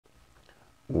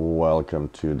Welcome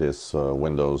to this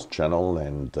Windows channel,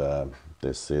 and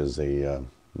this is a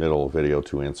little video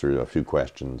to answer a few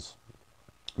questions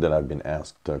that I've been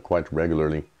asked quite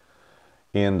regularly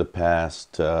in the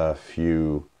past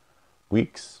few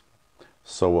weeks.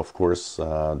 So of course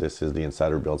this is the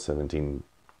Insider Build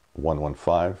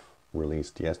 17115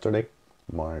 released yesterday,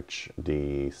 March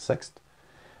the 6th.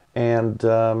 And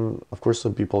of course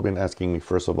some people have been asking me,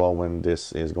 first of all, when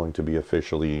this is going to be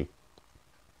officially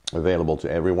available to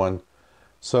everyone.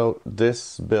 So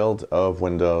this build of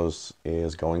Windows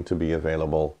is going to be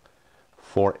available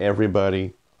for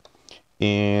everybody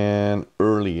in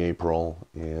early April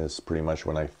is pretty much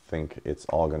when I think it's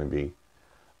all going to be.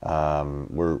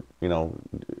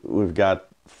 We've got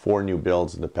 4 new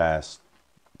builds in the past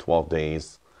 12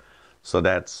 days. So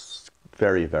that's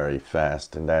very, very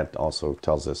fast. And that also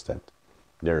tells us that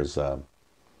there's we're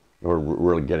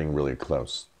really getting really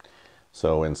close.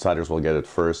 So insiders will get it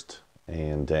first,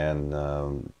 and then,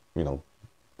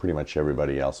 pretty much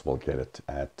everybody else will get it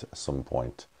at some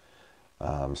point,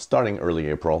 starting early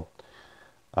April.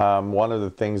 One of the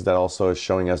things that also is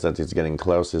showing us that it's getting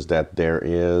close is that there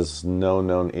is no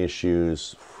known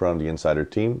issues from the Insider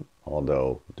team,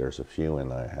 although there's a few,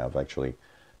 and I have actually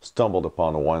stumbled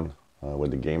upon one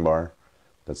with the game bar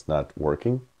that's not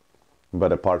working.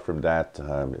 But apart from that,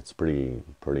 it's pretty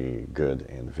good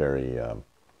and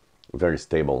very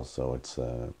stable. So it's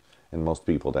and most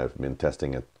people that have been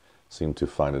testing it seem to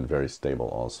find it very stable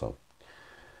also.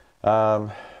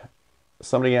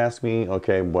 Somebody asked me,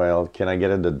 okay, well, can I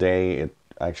get it the day it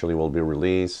actually will be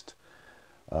released,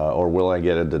 or will I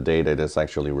get it the day that it's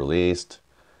actually released?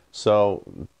 So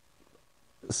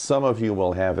some of you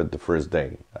will have it the first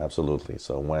day, absolutely.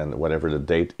 So whatever the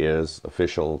date is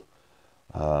official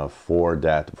for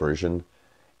that version,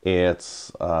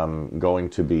 it's going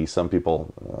to be, some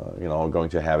people going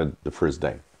to have it the first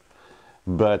day,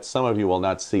 but some of you will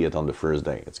not see it on the first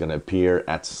day. It's going to appear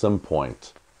at some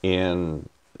point in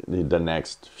the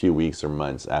next few weeks or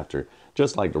months after,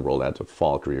 just like the rollout of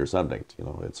Fall Careers Update.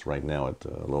 It's right now at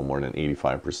a little more than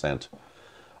 85%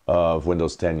 of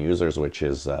Windows 10 users, which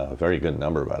is a very good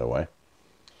number, by the way.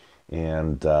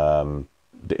 And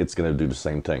it's going to do the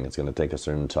same thing. It's going to take a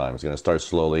certain time. It's going to start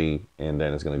slowly, and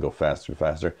then it's going to go faster and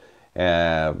faster.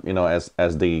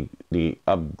 As the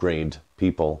upgrade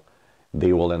people,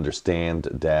 they will understand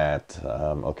that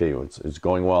okay, it's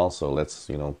going well, so let's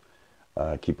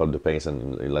keep up the pace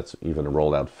and let's even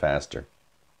roll out faster.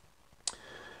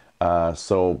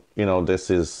 So this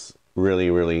is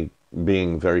really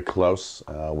being very close.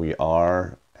 We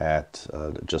are at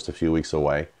just a few weeks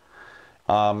away.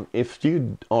 If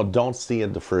you don't see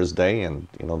it the first day, and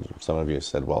some of you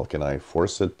said, well, can I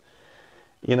force it?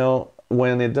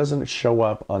 When it doesn't show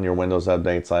up on your Windows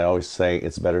updates, I always say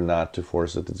it's better not to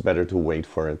force it. It's better to wait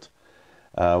for it.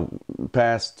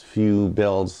 Past few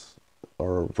builds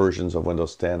or versions of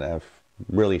Windows 10 have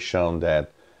really shown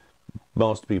that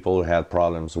most people who had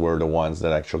problems were the ones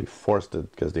that actually forced it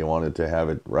because they wanted to have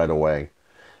it right away.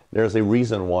 There's a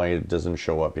reason why it doesn't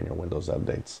show up in your Windows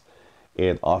updates.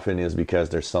 It often is because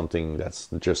there's something that's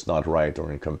just not right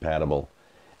or incompatible.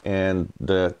 And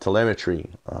the telemetry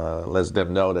lets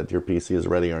them know that your PC is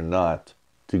ready or not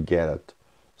to get it.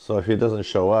 So if it doesn't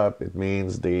show up, it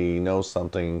means they know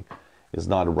something is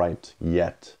not right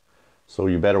yet. So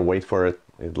you better wait for it.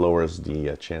 It lowers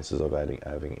the chances of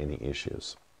having any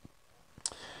issues.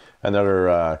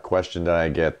 Another question that I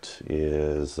get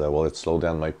is, will it slow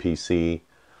down my PC?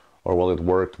 Or will it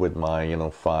work with my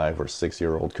 5 or 6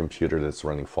 year old computer that's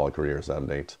running Fall Careers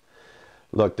Update?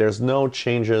 Look, there's no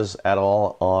changes at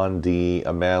all on the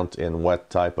amount and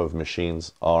what type of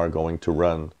machines are going to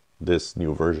run this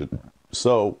new version.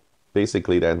 So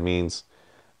basically that means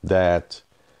that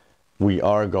we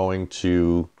are going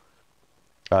to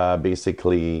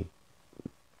basically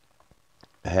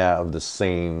have the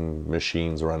same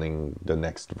machines running the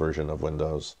next version of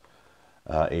Windows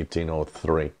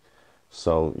 1803.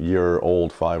 So your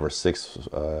old 5 or 6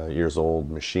 years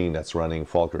old machine that's running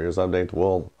Fall Careers Update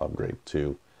will upgrade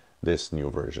to this new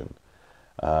version.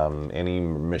 Any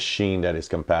machine that is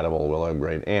compatible will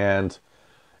upgrade, and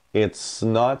it's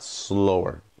not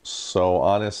slower. So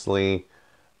honestly,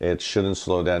 it shouldn't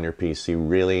slow down your PC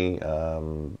really.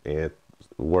 It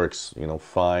works,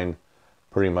 fine,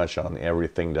 pretty much on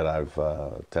everything that I've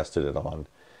tested it on.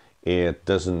 It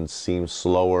doesn't seem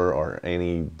slower or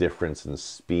any difference in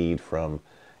speed from,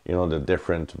 the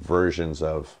different versions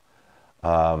of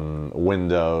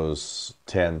Windows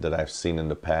 10 that I've seen in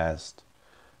the past.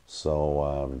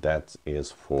 So that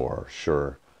is for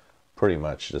sure pretty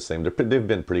much the same. They've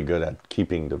been pretty good at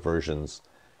keeping the versions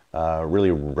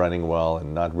really running well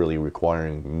and not really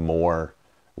requiring more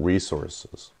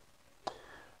resources.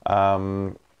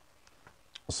 So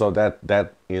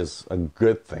that is a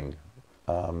good thing,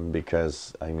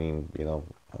 because I mean,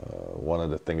 one of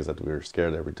the things that we're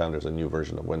scared every time there's a new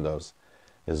version of Windows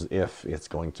is if it's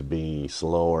going to be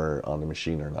slower on the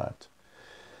machine or not.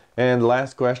 And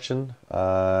last question,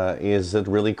 is it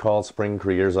really called Spring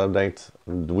Creators Update?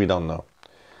 We don't know.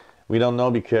 We don't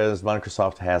know because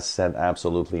Microsoft has said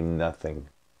absolutely nothing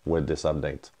with this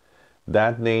update.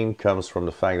 That name comes from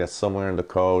the fact that somewhere in the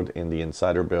code, in the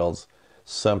insider builds,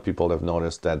 some people have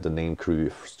noticed that the name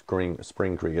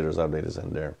Spring Creators Update is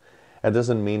in there. It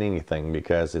doesn't mean anything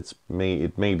because it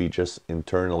may be just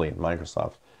internally at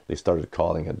Microsoft they started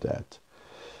calling it that.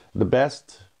 The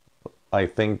best, I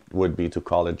think, would be to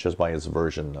call it just by its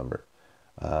version number.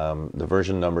 The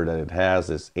version number that it has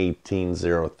is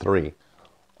 1803.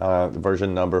 The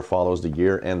version number follows the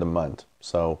year and the month.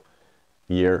 So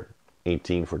year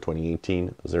 18 for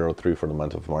 2018, 03 for the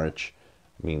month of March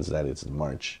means that it's the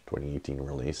March 2018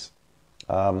 release.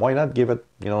 Why not give it,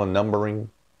 a numbering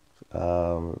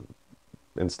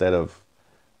instead of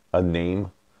a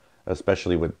name,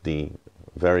 especially with the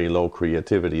very low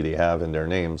creativity they have in their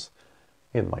names.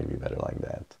 It might be better like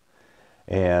that.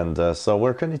 And so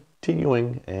we're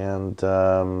continuing. And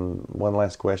one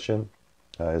last question.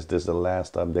 Is this the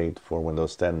last update for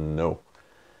Windows 10? No.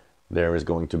 There is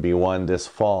going to be one this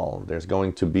fall. There's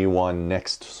going to be one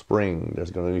next spring.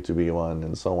 There's going to be one,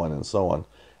 and so on and so on.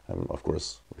 I'm, of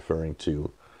course, referring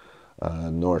to the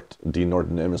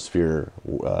Northern Hemisphere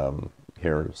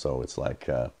here. So it's like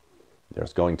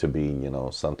there's going to be,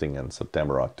 something in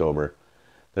September, October.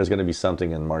 There's going to be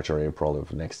something in March or April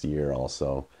of next year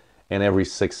also. And every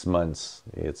 6 months,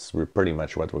 it's pretty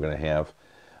much what we're going to have.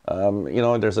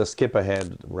 There's a skip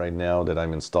ahead right now that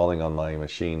I'm installing on my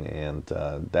machine, and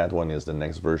that one is the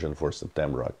next version for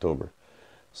September, October.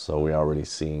 So we're already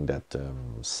seeing that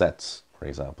Sets, for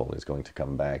example, is going to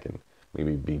come back and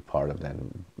maybe be part of that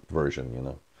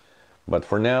version, But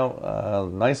for now,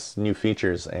 nice new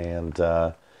features. And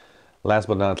last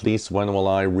but not least, when will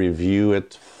I review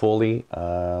it fully?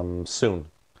 Soon.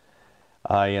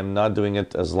 I am not doing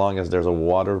it as long as there's a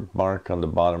watermark on the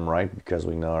bottom right because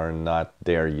we are not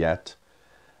there yet.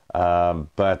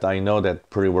 But I know that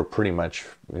we're pretty much,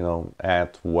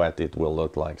 at what it will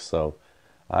look like. So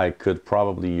I could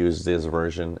probably use this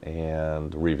version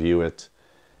and review it,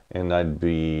 and I'd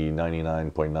be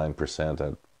 99.9%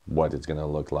 at what it's going to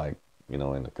look like, in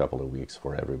a couple of weeks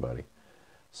for everybody.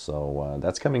 So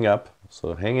that's coming up.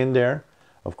 So hang in there.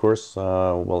 Of course,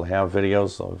 we'll have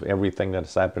videos of everything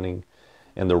that's happening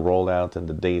and the rollout and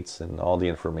the dates and all the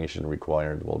information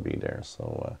required will be there.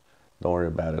 So don't worry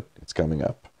about it. It's coming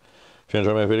up. If you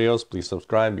enjoy my videos, please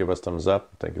subscribe, give us thumbs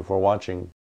up. Thank you for watching.